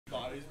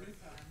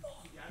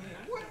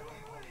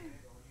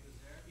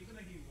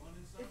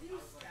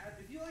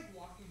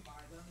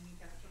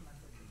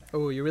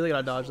Oh, you really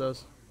gotta dodge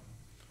those.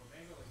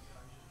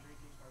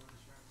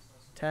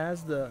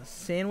 Taz, the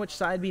sandwich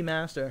side B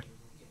master.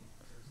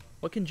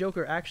 What can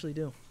Joker actually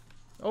do?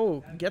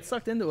 Oh, get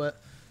sucked into it.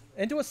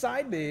 Into a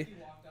side B.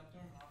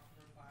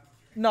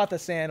 Not the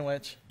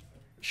sandwich.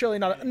 Surely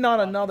not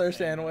another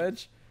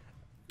sandwich.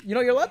 You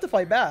know, you're allowed to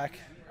fight back.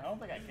 I don't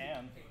think I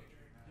can.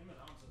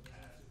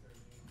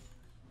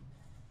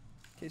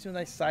 Casey with a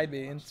nice side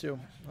B into...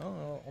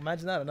 Oh,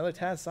 imagine that. Another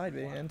Taz side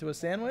B into a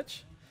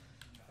sandwich.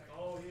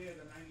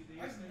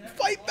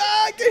 Fight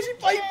back! Casey,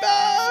 fight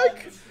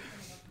back!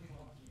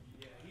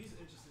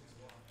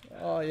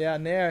 Oh, yeah,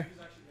 Nair.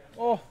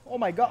 Oh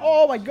my god.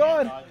 Oh, my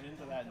god.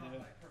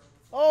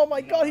 Oh,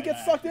 my god. He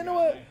gets sucked into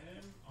it.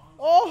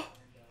 Oh.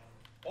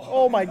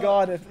 Oh, my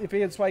god. If he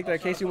had spiked there,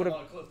 Casey would have...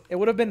 It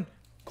would have been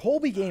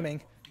Colby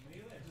Gaming.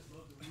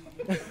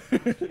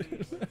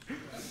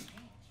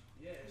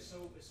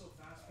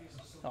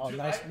 Oh,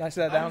 nice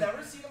that down.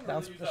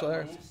 Down special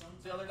there.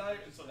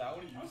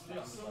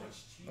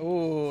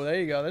 Oh, there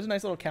you go. There's a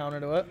nice little counter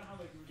to it.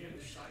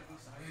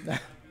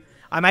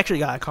 I'm actually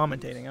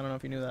commentating. I don't know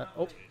if you knew that.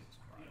 Oh.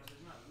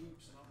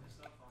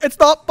 It's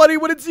not funny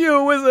when it's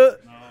you, is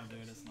it? No,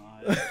 dude, it's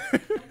not. The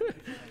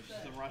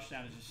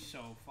rushdown is just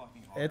so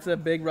fucking hard. It's a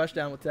big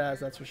rushdown with Taz,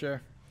 that's for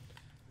sure.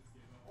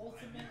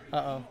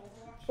 Uh-oh.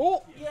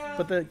 Oh! Yeah.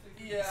 But the...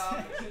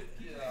 Yeah.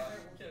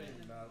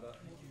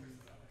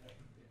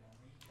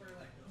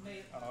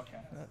 Oh, okay.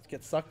 Let's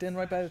get sucked in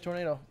right by the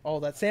tornado. Oh,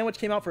 that sandwich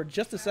came out for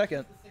just a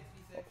second.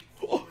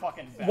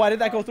 Fucking Why did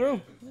that go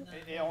through?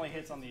 It only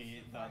hits on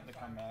the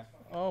comeback.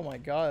 Oh my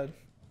god.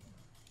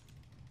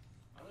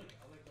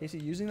 Casey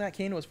using that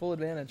cane was full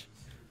advantage.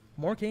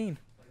 More cane.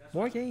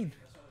 More cane.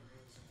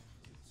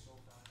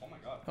 Oh my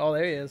god. Oh,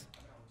 there he is.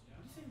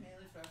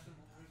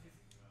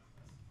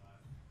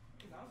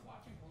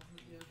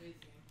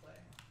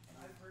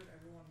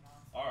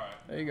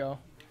 Alright. There you go.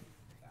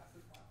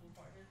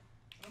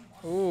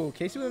 Ooh,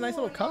 Casey with a nice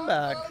little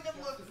comeback.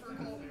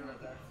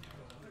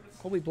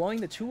 Colby blowing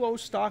the 2-0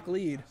 stock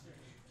lead.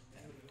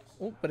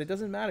 Oh, but it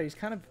doesn't matter. He's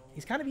kind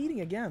of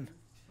eating again.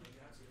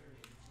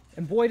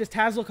 And boy, does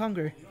Taz look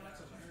hungry.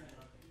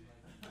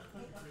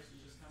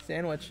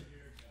 Sandwich.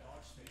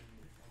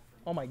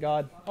 Oh my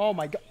god. Oh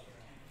my god.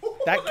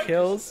 That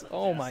kills.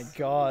 Oh my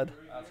god.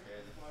 That's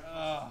crazy.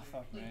 Oh,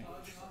 fuck me.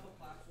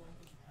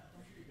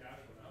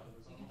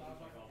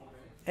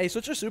 Hey,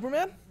 switch your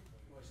Superman?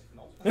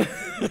 He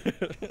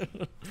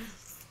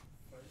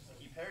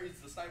parries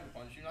the sniper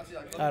punch. You not see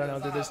like, I don't know,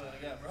 dude.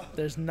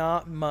 There's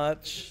not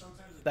much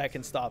that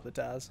can stop the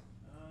Taz.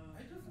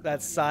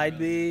 That side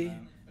B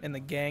and the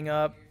gang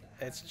up,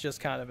 it's just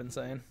kind of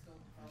insane.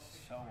 It's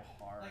so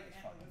hard, this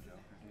fucking Joker,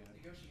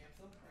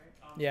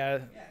 dude.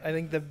 Yeah, I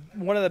think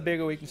one of the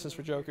bigger weaknesses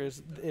for Joker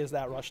is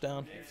that rush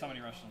down.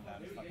 Somebody rushed him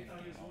down. Fucking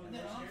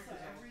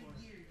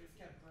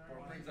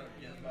brings up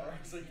Gizmo.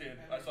 It's like, dude,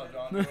 I saw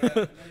John do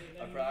it.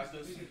 I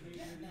practiced.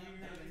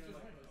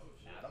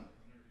 Adam?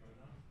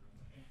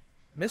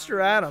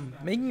 Mr. Adam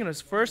making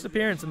his first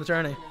appearance in the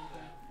tourney. You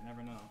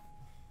never know.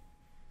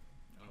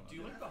 Do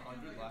you like the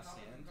 100 last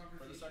stand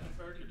for the second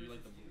card, or do you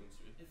like the movement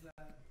speed?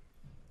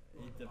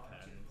 It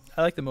depends.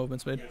 I like the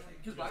movement speed.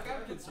 Because my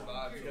guy can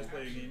survive.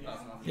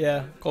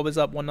 Yeah, Colby's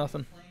up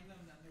 1-0.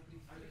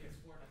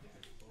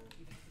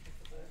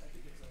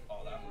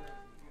 Oh, that one.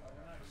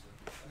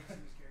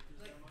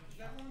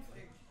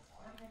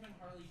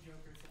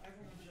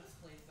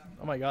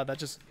 Oh my god,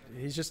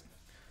 he's just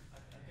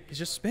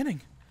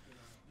spinning.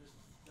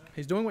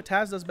 He's doing what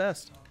Taz does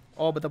best.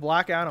 Oh, but the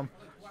Black Adam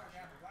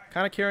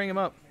kind of carrying him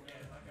up.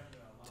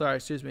 Sorry,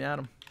 excuse me,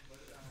 Adam.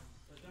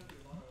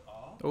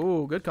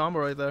 Oh, good combo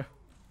right there.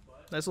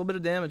 Nice little bit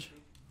of damage.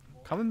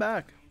 Coming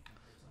back.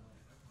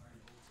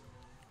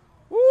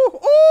 Ooh,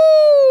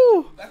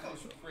 ooh! That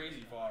goes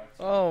crazy far.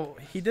 Oh,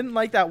 he didn't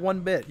like that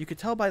one bit. You could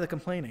tell by the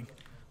complaining.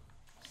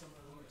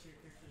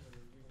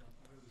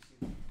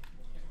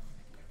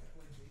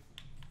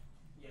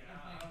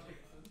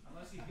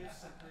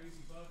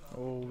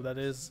 Oh,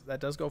 that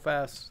does go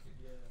fast.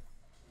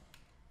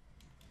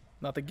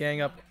 Not the gang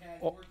up.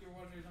 Oh.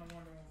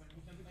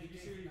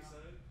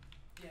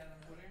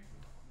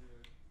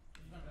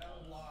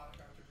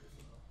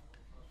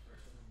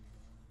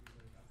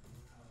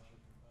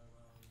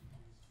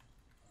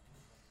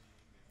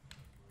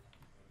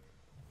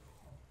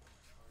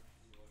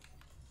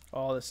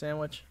 Oh, the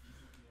sandwich.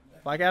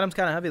 Black Adam's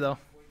kind of heavy though.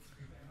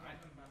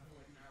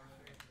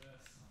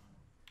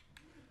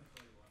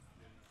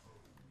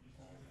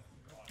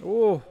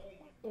 Oh,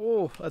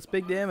 oh, that's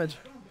big damage.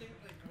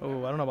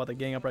 Oh, I don't know about the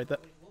gang up right there.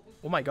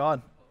 Oh my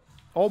god.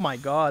 Oh my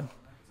god.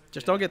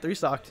 Just don't get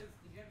 3-stocked.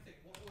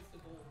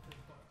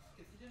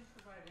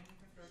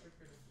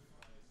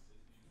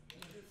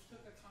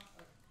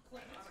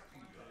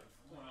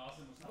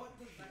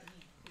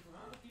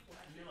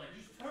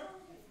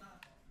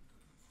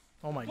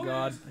 Oh my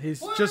god.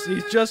 He's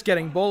just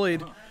getting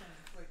bullied.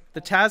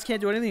 The Taz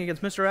can't do anything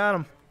against Mr.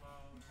 Adam.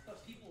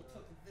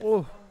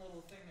 Oh.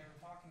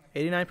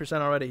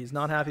 89% already. He's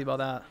not happy about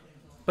that.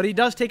 But he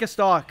does take a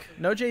stock.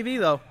 No JV,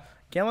 though.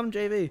 Can't let him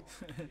JV.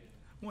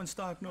 One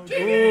stock, no.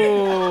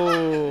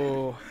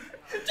 Ooh.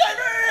 Is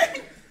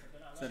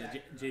that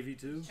a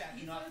JV2?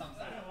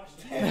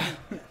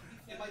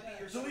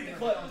 Delete the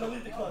clip.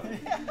 Delete the clip.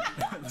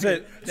 That's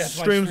it. That's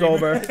my Stream's streamer.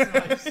 over. Report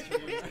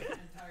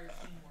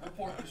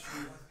the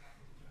stream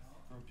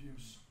for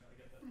abuse.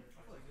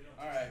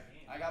 Alright,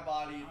 I got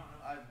bodied.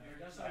 I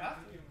have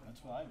to.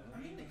 That's what I do.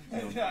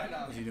 Yeah, I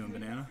know. Is he doing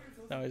banana?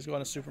 No, he's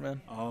going to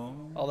Superman. Oh.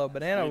 Although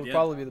Banana would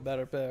probably be the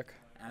better pick.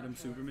 Adam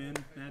Superman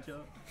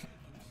matchup.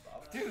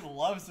 Dude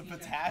loves the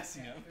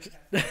potassium.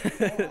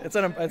 It's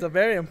a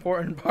very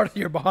important part of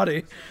your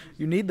body.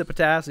 You need the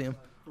potassium.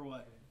 For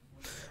what?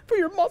 For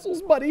your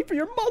muscles, buddy. For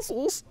your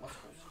muscles.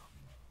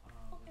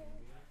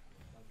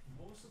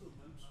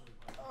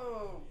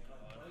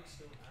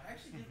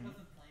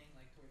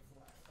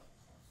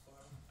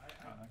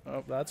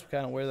 Oh, that's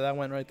kind of weird that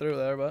went right through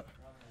there, but.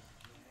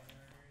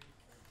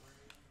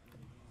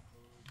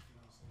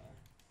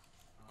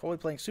 Colby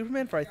playing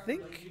Superman for, I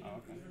think,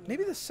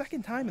 maybe the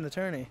second time in the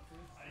tourney.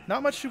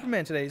 Not much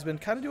Superman today. He's been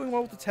kind of doing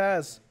well with the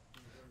Taz.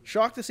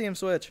 Shocked to see him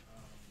switch.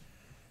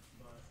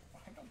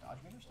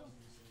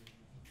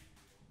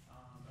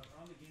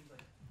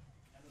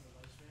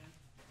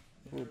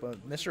 Ooh,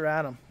 but Mr.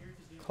 Adam.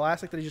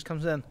 Classic that he just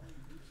comes in.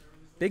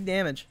 Big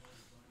damage.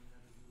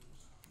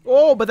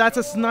 Oh, but that's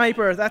a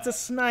sniper. That's a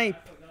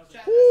snipe.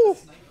 Woo.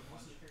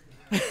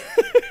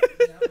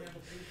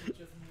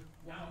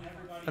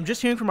 I'm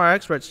just hearing from our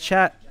experts.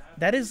 Chat,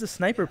 that is the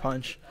sniper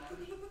punch.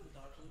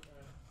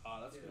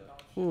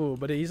 Ooh,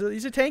 but he's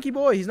a tanky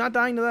boy. He's not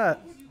dying to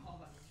that.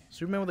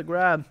 Superman with a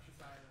grab.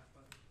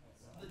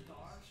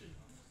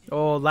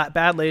 Oh,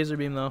 bad laser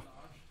beam, though.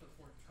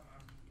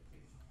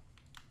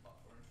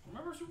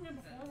 Remember Superman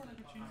before when I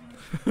could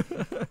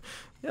choose you?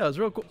 Yeah, it was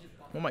real cool.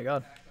 Oh, my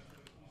God.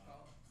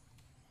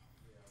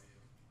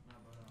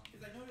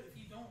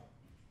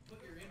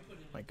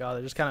 My God,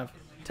 they're just kind of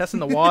testing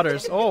the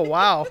waters. Oh,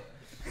 wow.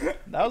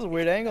 That was a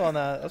weird angle on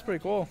that. That's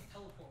pretty cool.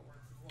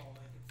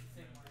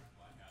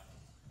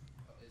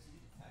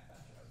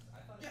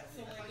 Yeah,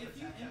 so like if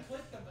you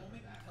input the moment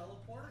you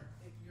teleport,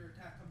 your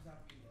attack comes out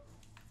immediately.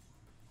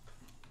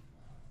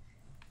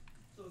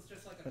 So it's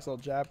just like a Nice little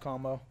jab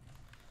combo.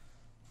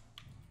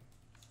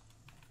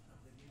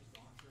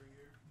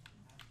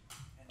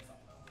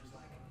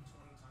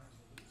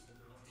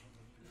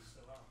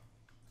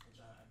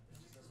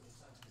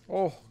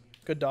 Oh,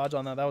 good dodge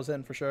on that. That was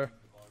in for sure.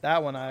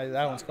 That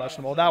one's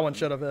questionable. That one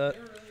should have hit.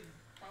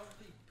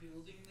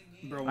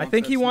 Bro I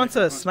think he wants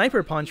a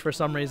sniper punch for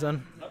some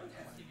reason.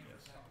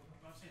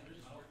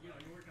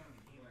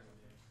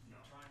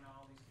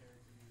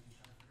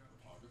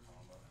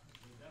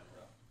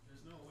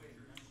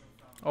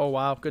 Oh,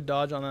 wow. Good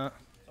dodge on that.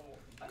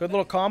 Good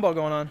little combo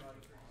going on.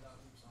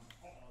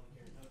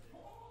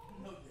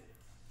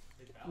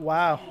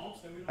 Wow.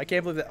 I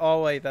can't believe that.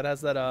 Oh, wait. That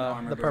has that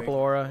the purple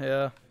aura.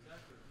 Yeah.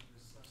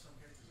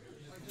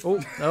 Oh,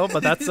 no,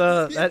 but that's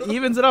that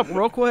evens it up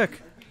real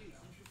quick.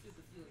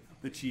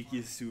 The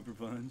cheekiest super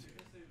punch.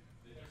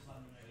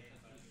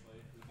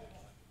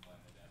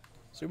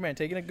 Superman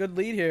taking a good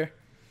lead here.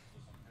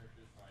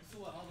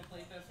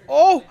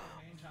 Oh!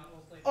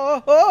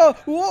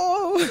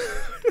 Whoa!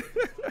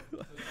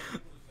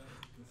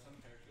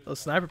 Those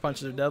sniper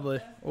punches are deadly.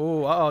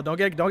 Oh, uh-oh, don't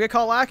get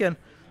caught lacking.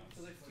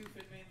 So there's two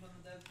fit mains on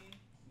the dev team.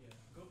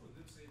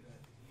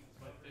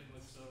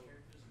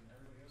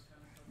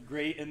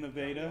 Great in the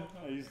beta.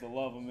 I used to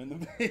love him in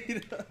the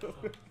beta.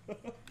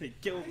 They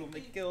killed him.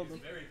 They killed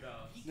him.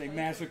 They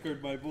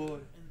massacred my boy.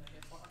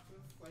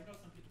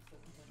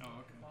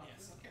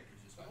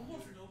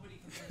 Almost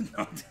nobody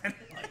No,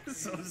 that's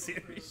so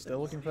serious. Still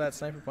looking for that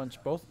sniper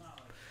punch. Both.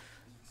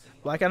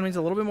 Black Adam needs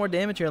a little bit more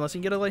damage here unless he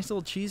can get a nice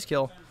little cheese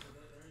kill.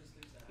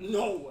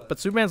 No. But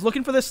Superman's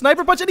looking for this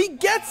sniper punch and he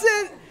gets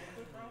it!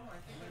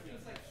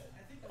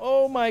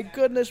 Oh my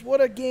goodness,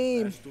 what a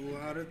game. 2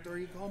 out of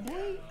 3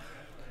 complete.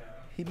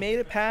 He made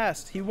it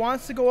past. He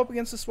wants to go up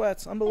against the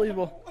Sweats.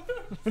 Unbelievable.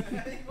 He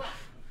said,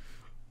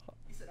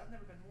 I've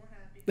never been more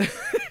happy.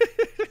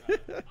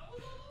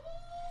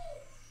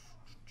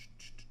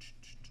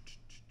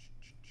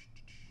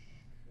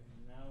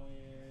 Now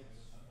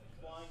it's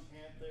Flying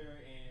Panther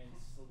and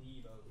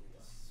Sleevo.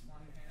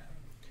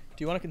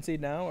 Do you want to concede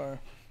now or?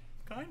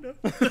 Kind of.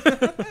 I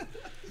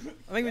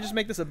think we just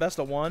make this a best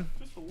of one.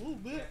 Just a little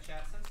bit.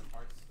 Chat, send some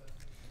hearts.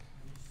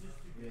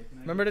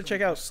 Remember to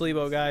check out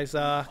Sleebo, guys,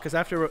 because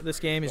after this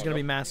game, he's going to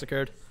be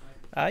massacred.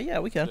 Yeah,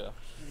 we can. Yeah,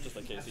 just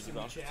like Casey, keep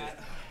on.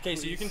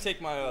 Casey, you can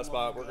take my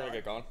spot. We're gonna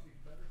get going.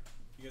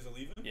 You guys are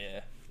leaving?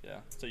 Yeah.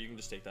 So you can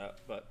just take that.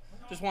 But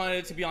just wanted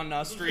it to be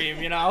on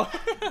stream, you know.